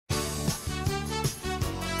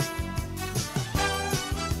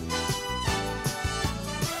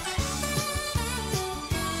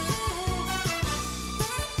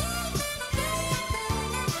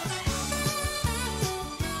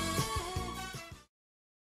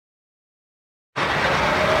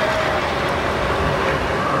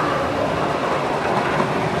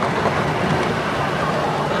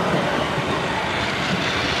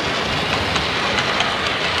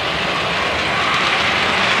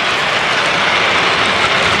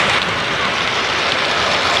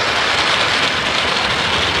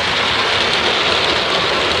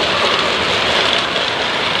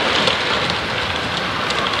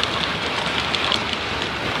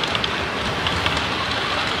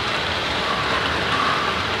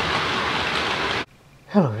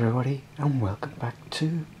Hello everybody and welcome back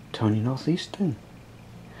to Tony Northeastern,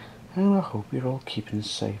 and I hope you're all keeping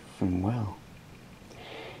safe and well.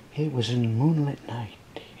 It was a moonlit night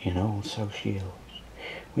in old South Shields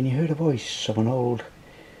when you heard a voice of an old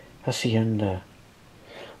hacienda.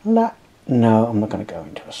 No, I'm not going to go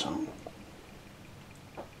into a song.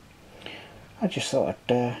 I just thought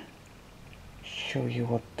I'd show you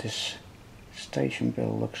what this station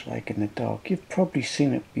bill looks like in the dark. You've probably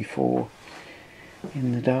seen it before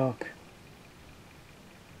in the dark.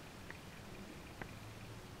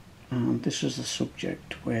 And this is the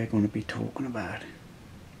subject we're going to be talking about,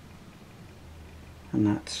 and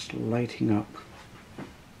that's lighting up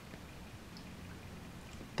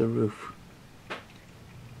the roof,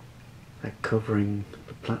 like covering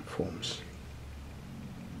the platforms.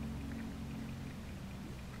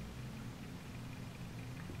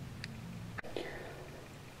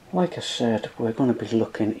 Like I said, we're going to be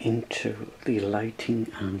looking into the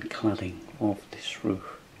lighting and cladding of this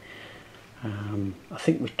roof. I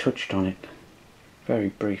think we touched on it very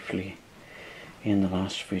briefly in the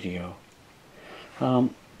last video.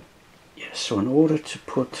 So in order to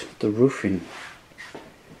put the roofing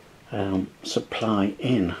supply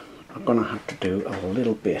in, I'm going to have to do a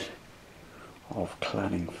little bit of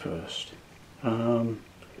cladding first.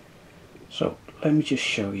 So let me just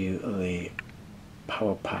show you the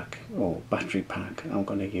power pack or battery pack I'm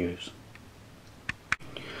going to use.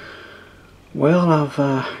 Well, I've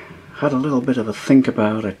had a little bit of a think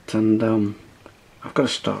about it, and I've got to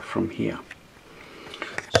start from here.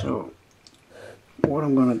 So what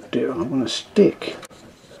I'm going to do, I'm going to stick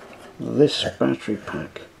this battery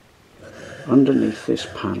pack underneath this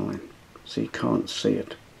paneling so you can't see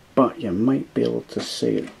it, but you might be able to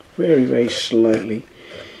see it very slightly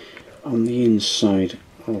on the inside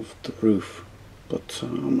of the roof. But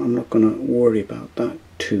I'm not going to worry about that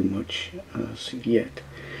too much as yet.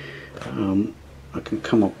 I can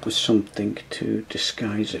come up with something to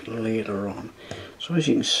disguise it later on. So as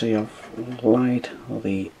you can see, I've light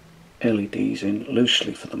the LEDs in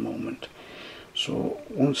loosely for the moment. So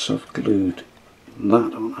once I've glued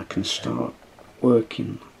that on, I can start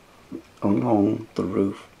working along the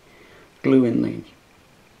roof, gluing the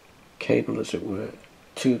cable, as it were,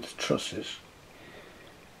 to the trusses,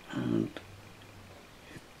 and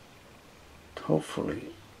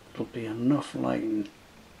hopefully there'll be enough lighting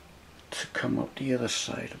to come up the other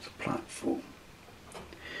side of the platform.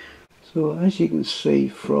 So as you can see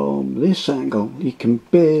from this angle, you can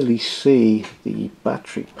barely see the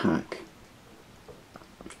battery pack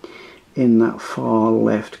in that far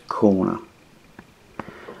left corner.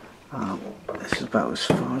 This is about as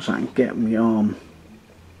far as I can get my arm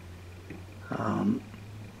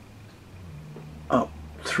up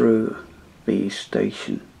through the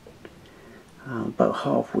station. About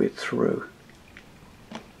halfway through,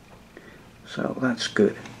 so that's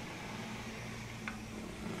good.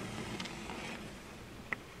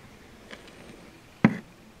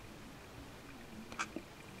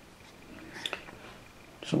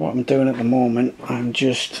 So what I'm doing at the moment, I'm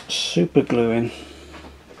just super gluing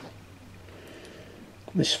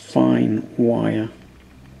this fine wire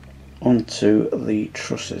onto the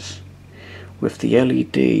trusses with the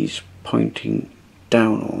LEDs pointing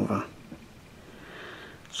down over.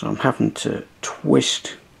 So I'm having to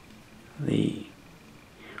twist the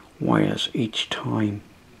wires each time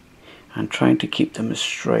and trying to keep them as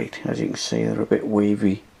straight. As you can see, they're a bit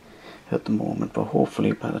wavy at the moment, but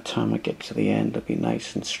hopefully by the time I get to the end they'll be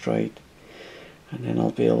nice and straight, and then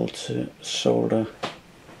I'll be able to solder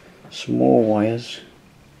some more wires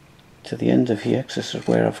to the end of here, because this is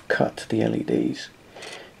where I've cut the LEDs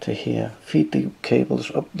to here. Feed the cables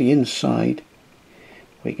up the inside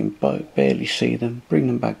where you can barely see them, bring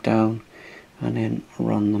them back down, and then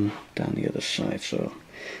run them down the other side. So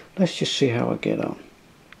let's just see how I get on.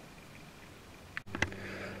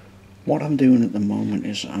 What I'm doing at the moment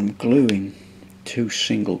is I'm gluing two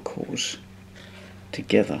single cores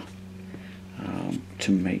together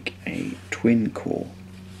to make a twin core,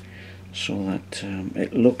 so that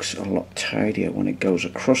it looks a lot tidier when it goes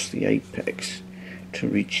across the apex to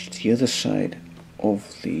reach the other side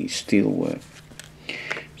of the steelwork.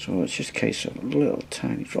 So it's just a case of a little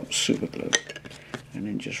tiny drop of super glue and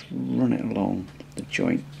then just run it along the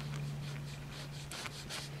joint.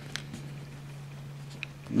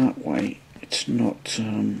 And that way it's not,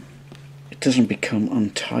 it doesn't become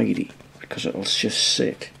untidy, because it'll just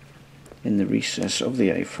sit in the recess of the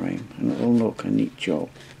A-frame and it'll look a neat job.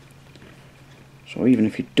 So even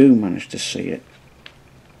if you do manage to see it,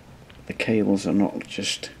 the cables are not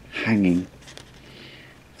just hanging,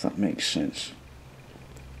 if that makes sense.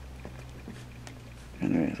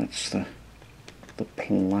 Anyway, that's the the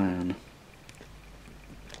plan.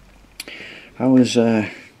 I was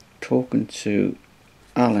talking to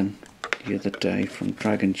Alan the other day from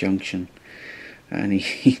Dragon Junction, and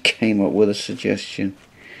he came up with a suggestion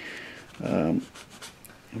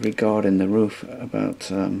regarding the roof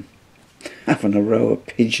about having a row of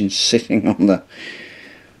pigeons sitting on the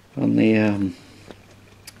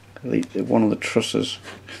one of the trusses.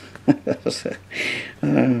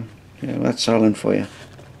 Yeah, that's Alan for you.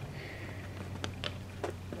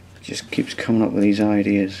 Just keeps coming up with these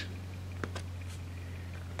ideas.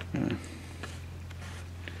 A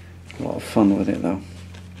lot of fun with it though.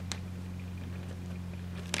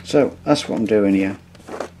 So that's what I'm doing here,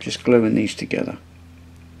 just gluing these together.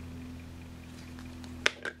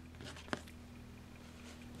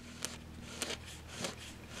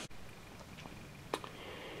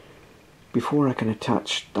 Before I can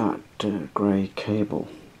attach that grey cable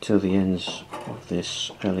to the ends of this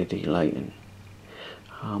LED lighting,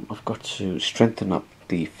 I've got to strengthen up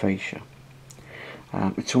the fascia.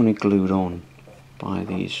 It's only glued on by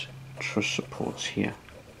these truss supports here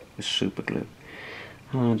with super glue,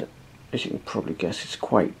 and as you can probably guess, it's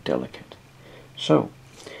quite delicate. So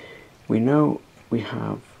we know we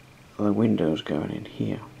have the windows going in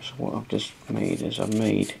here, so what I've just made is I've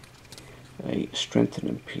made a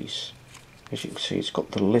strengthening piece. As you can see, it's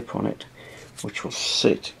got the lip on it, which will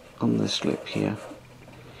sit on this lip here.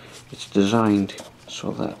 It's designed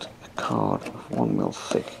so that a card of 1mm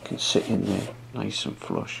thick can sit in there nice and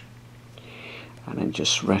flush, and then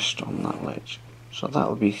just rest on that ledge. So that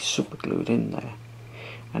will be super glued in there,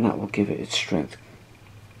 and that will give it its strength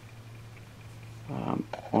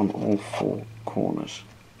on all four corners.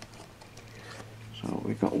 So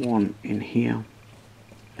we've got one in here,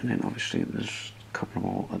 and then obviously there's a couple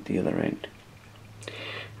more at the other end.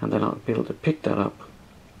 And then I'll be able to pick that up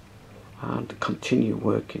and continue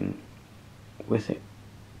working with it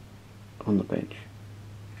on the bench.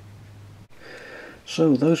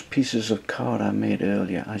 So those pieces of card I made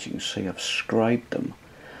earlier, as you can see, I've scribed them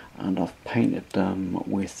and I've painted them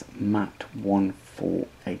with matte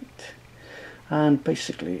 148, and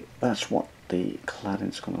basically that's what the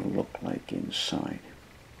cladding's going to look like inside.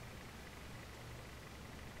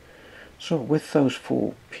 So with those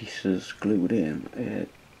four pieces glued in,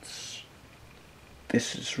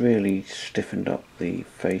 this has really stiffened up the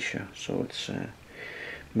fascia, so it's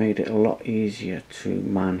made it a lot easier to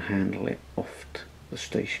manhandle it off the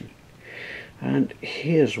station. And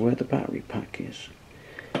here's where the battery pack is,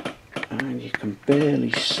 and you can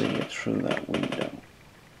barely see it through that window.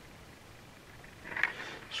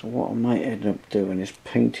 So what I might end up doing is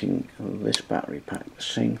painting this battery pack the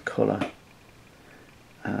same colour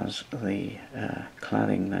as the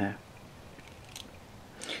cladding there.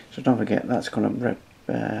 So don't forget, that's going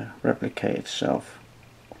to replicate itself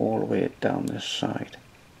all the way down this side.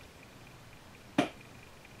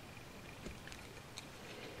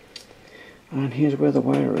 And here's where the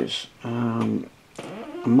wire is. I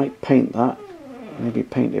might paint that, maybe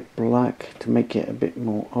paint it black to make it a bit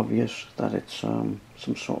more obvious that it's some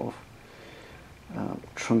sort of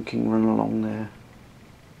trunking run along there,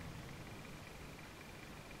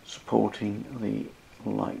 supporting the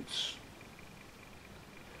lights.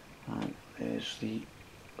 And there's the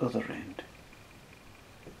other end.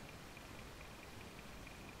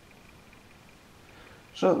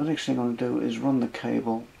 So the next thing I'm going to do is run the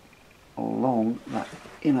cable along that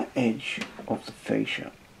inner edge of the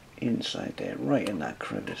fascia, inside there, right in that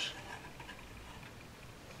crevice.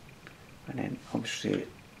 And then obviously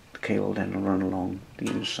the cable then will run along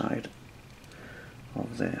the inside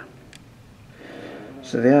of there.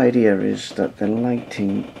 So the idea is that the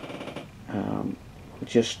lighting will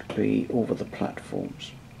just be over the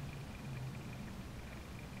platforms.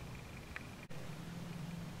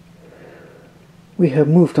 We have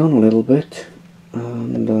moved on a little bit,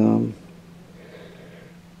 and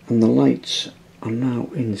the lights are now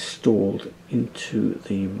installed into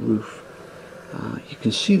the roof. You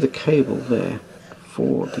can see the cable there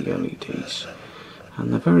for the LEDs,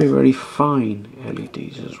 and they're very, very fine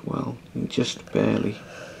LEDs as well. You can just barely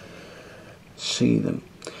see them.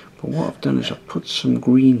 But what I've done is I've put some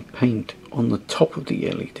green paint on the top of the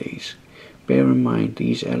LEDs. Bear in mind,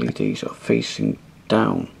 these LEDs are facing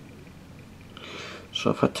down,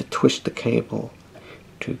 so I've had to twist the cable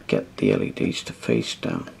to get the LEDs to face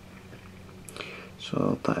down.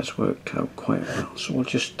 So that has worked out quite well. So we'll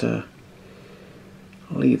just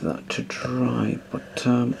leave that to dry. But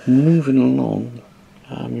moving along,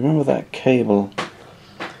 remember that cable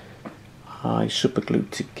I super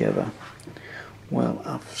glued together? Well,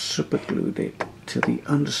 I've super glued it to the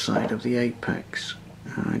underside of the apex,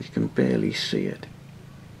 and you can barely see it.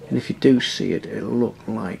 and if you do see it, it'll look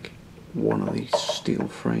like one of these steel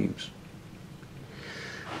frames.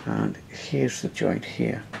 And here's the joint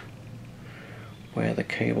here where the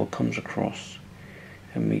cable comes across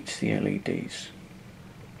and meets the LEDs,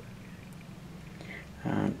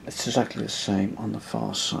 and it's exactly the same on the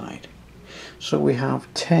far side. So we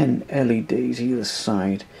have 10 LEDs either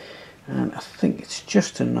side, and I think it's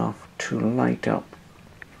just enough to light up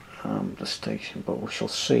the station, but we shall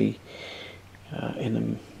see in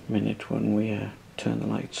a minute when we turn the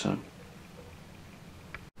lights on.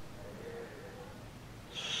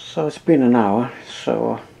 So it's been an hour,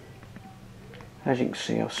 so as you can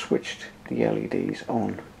see, I've switched the LEDs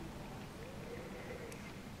on,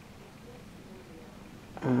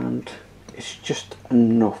 and it's just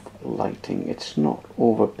enough lighting. It's not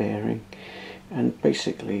overbearing, and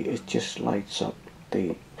basically it just lights up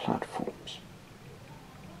the platforms.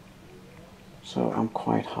 So I'm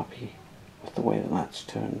quite happy with the way that that's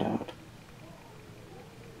turned out.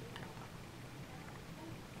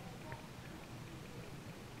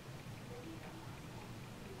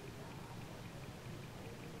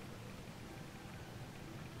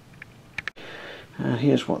 And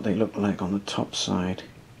here's what they look like on the top side.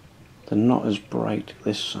 They're not as bright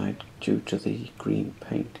this side due to the green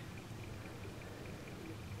paint.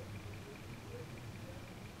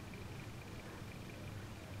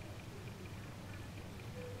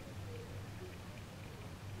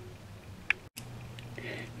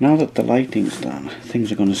 Now that the lighting's done,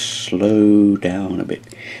 things are going to slow down a bit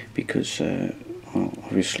because well,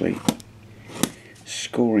 obviously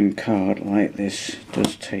scoring card like this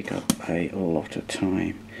does take up a lot of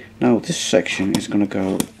time. Now this section is going to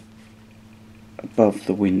go above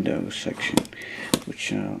the window section,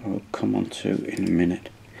 which I'll come on to in a minute.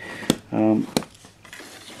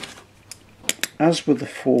 As with the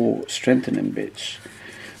 4 strengthening bits,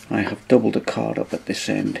 I have doubled the card up at this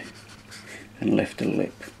end and left a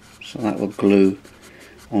lip, so that will glue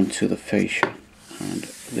onto the fascia, and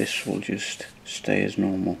this will just stay as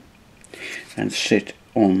normal and sit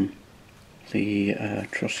on the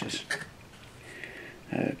trusses,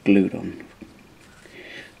 glued on.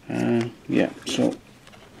 Yeah, so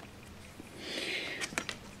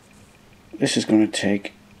this is going to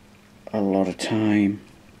take a lot of time,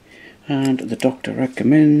 and the doctor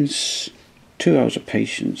recommends 2 hours of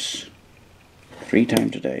patience 3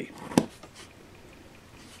 times a day.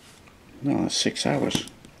 No, that's 6 hours.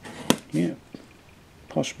 Yeah,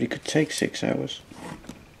 possibly could take 6 hours.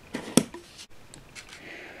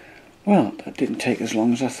 Well, that didn't take as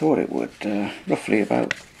long as I thought it would. Roughly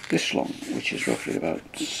about this long, which is roughly about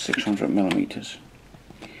 600 millimeters.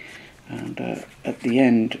 And at the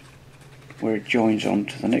end, where it joins on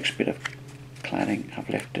to the next bit of cladding, I've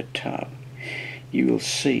left a tab. You will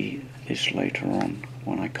see this later on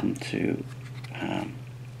when I come to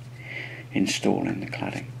installing the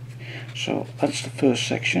cladding. So that's the first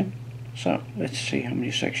section. So let's see how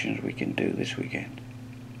many sections we can do this weekend.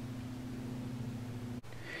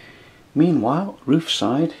 Meanwhile, roof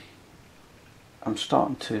side, I'm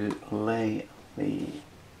starting to lay the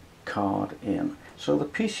card in. So the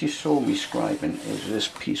piece you saw me scribing is this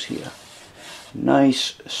piece here.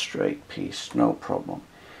 Nice straight piece, no problem.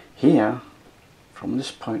 Here, from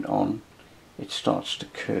this point on, it starts to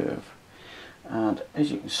curve. And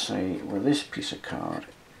as you can see, with this piece of card,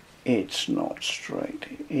 it's not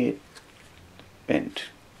straight, it bent.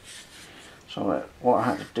 So what I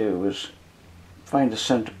had to do was find a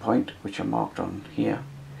center point, which I marked on here,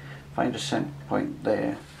 find a center point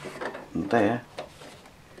there and there,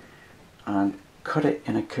 and cut it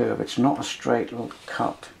in a curve. It's not a straight little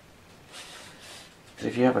cut, because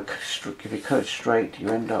if you cut it straight, you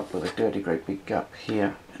end up with a dirty great big gap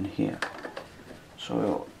here and here.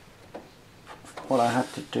 So what I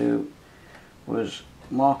had to do was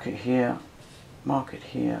mark it here,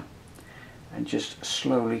 and just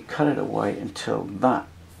slowly cut it away until that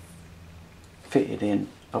fitted in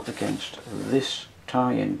up against this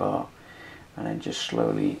tie-in bar, and then just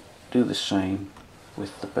slowly do the same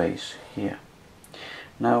with the base here.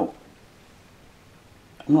 Now,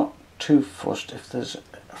 I'm not too fussed if there's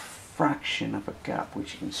a fraction of a gap,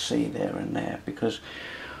 which you can see there and there, because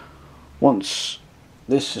once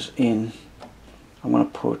this is in, I'm going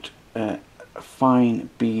to put a fine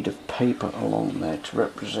bead of paper along there to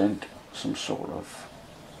represent some sort of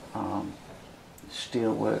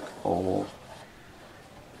steelwork or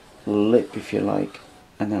lip, if you like,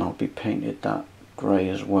 and then I'll be painted that grey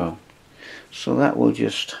as well. So that will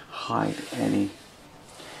just hide any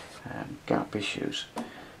gap issues.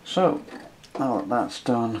 So now that that's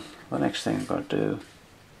done, the next thing I've got to do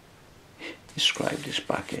is scribe this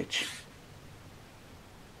back edge.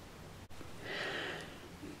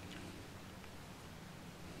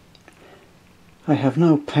 I have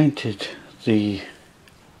now painted the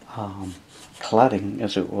cladding,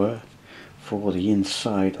 as it were, for the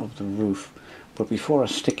inside of the roof, but before I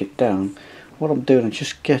stick it down, what I'm doing is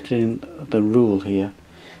just getting the rule here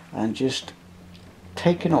and just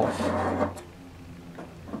taking off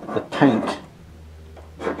the paint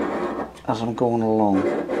as I'm going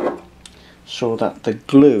along, so that the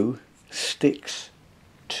glue sticks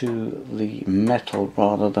to the metal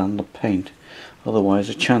rather than the paint. Otherwise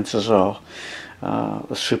the chances are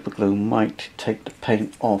the super glue might take the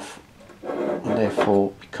paint off and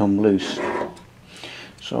therefore become loose.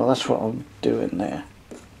 So that's what I'm doing there.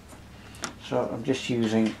 So I'm just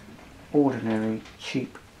using ordinary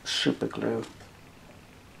cheap super glue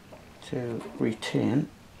to retain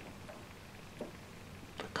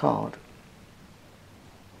the card.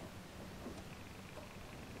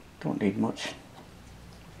 Don't need much.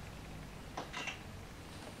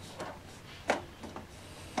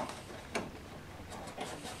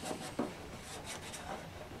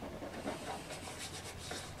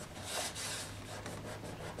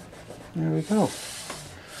 There we go.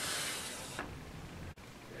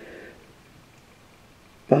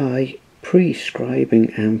 By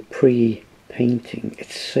pre-scribing and pre-painting, it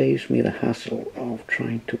saves me the hassle of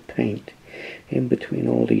trying to paint in between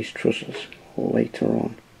all these trusses later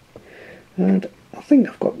on. And I think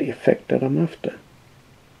I've got the effect that I'm after.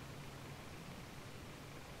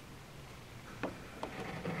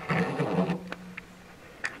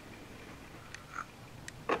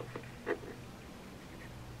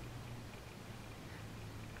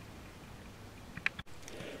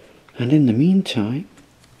 And in the meantime,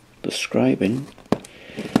 the scribing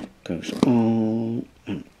goes on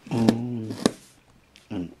and on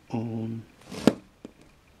and on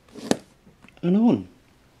and on.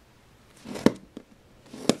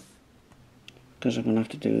 Because I'm going to have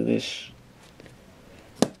to do this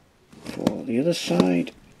for the other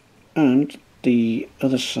side and the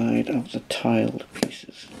other side of the tiled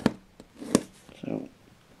pieces. So,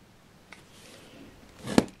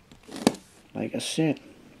 like I said,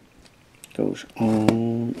 goes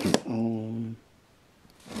on and on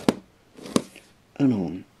and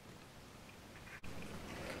on.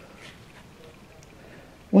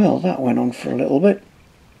 Well, that went on for a little bit.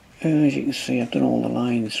 As you can see, I've done all the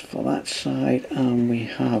lines for that side, and we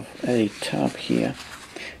have a tab here.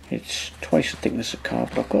 It's twice the thickness of card,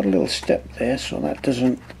 but I've got a little step there so that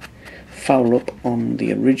doesn't foul up on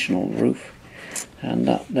the original roof, and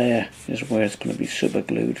that there is where it's going to be super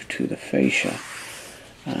glued to the fascia.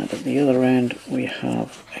 And at the other end we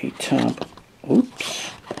have a tab.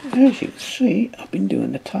 Oops, as you can see, I've been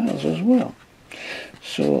doing the tiles as well.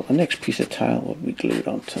 So the next piece of tile will be glued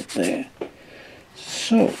onto there.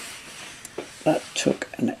 So that took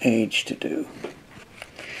an age to do.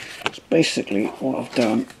 So basically what I've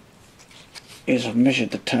done is I've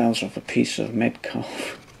measured the tiles off a piece of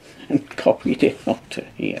Metcalf and copied it onto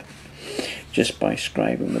here just by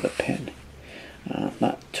scribing with a pen.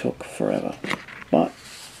 That took forever, but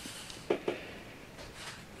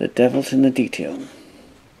the devil's in the detail.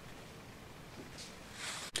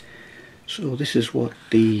 So this is what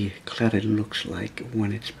the cladding looks like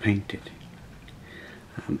when it's painted.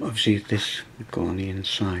 Obviously this would go on the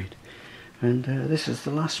inside, and this is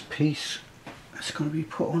the last piece that's going to be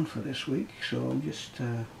put on for this week. So I'm just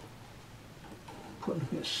putting a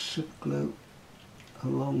bit of super glue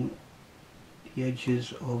along the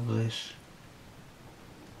edges of this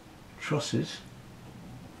trusses.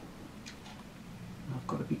 I've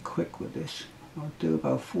got to be quick with this. I'll do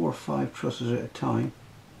about 4 or 5 trusses at a time.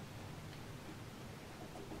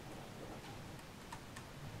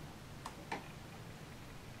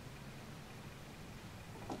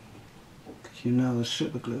 Because you know the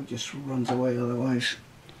super glue just runs away otherwise.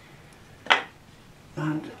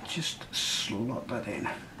 And just slot that in.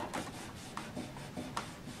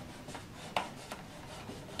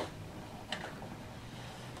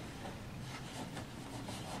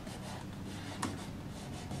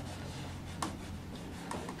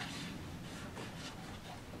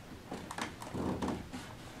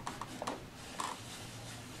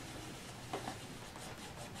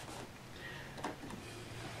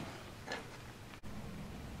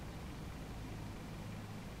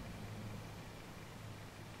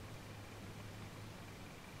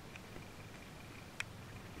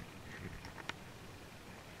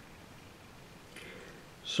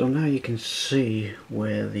 So now you can see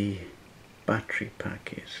where the battery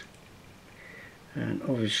pack is, and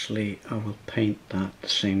obviously I will paint that the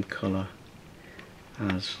same colour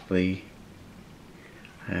as the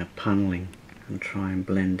panelling and try and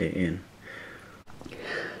blend it in.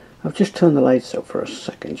 I've just turned the lights up for a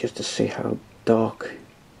second just to see how dark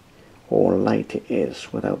light it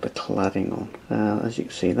is without the cladding on. As you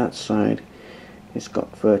can see, that side it's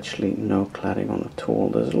got virtually no cladding on at all.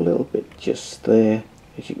 There's a little bit just there,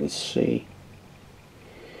 as you can see.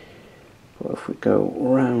 But if we go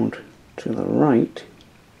round to the right,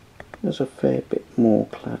 there's a fair bit more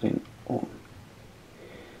cladding on.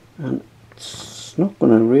 And it's not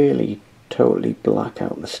going to really totally black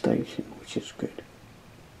out the station, which is good.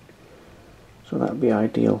 So that would be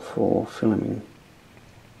ideal for filming.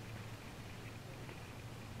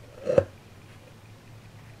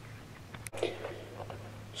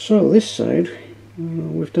 So this side,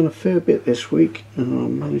 we've done a fair bit this week, and I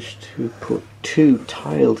managed to put 2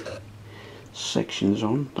 tiled sections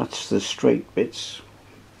on. That's the straight bits,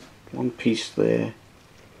 one piece there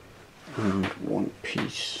and one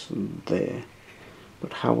piece there.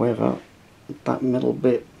 But however, that middle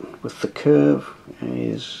bit with the curve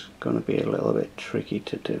is going to be a little bit tricky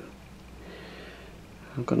to do.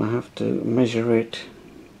 I'm going to have to measure it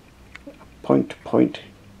point to point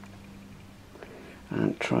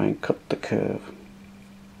and try and cut the curve.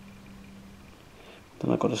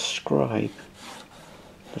 Then I've got to scribe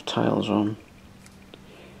the tiles on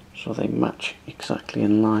so they match exactly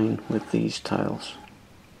in line with these tiles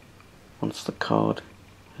once the card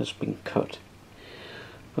has been cut.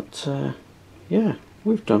 But yeah,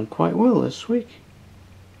 we've done quite well this week.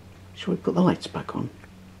 Shall we put the lights back on?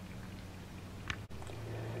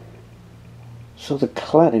 So the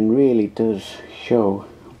cladding really does show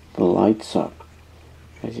the lights up,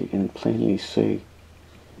 as you can plainly see,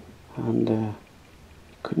 and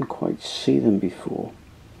couldn't quite see them before.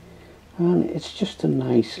 And it's just a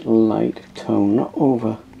nice light tone, not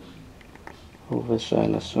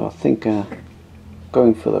overzealous. So I think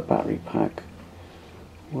going for the battery pack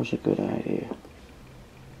was a good idea.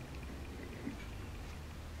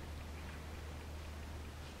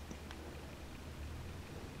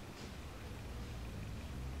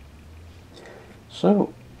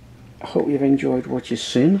 So I hope you've enjoyed what you've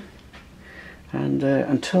seen, and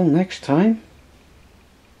until next time,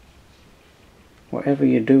 whatever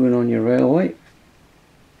you're doing on your railway,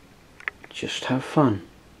 just have fun.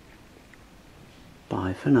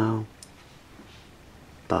 Bye for now.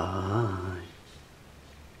 Bye.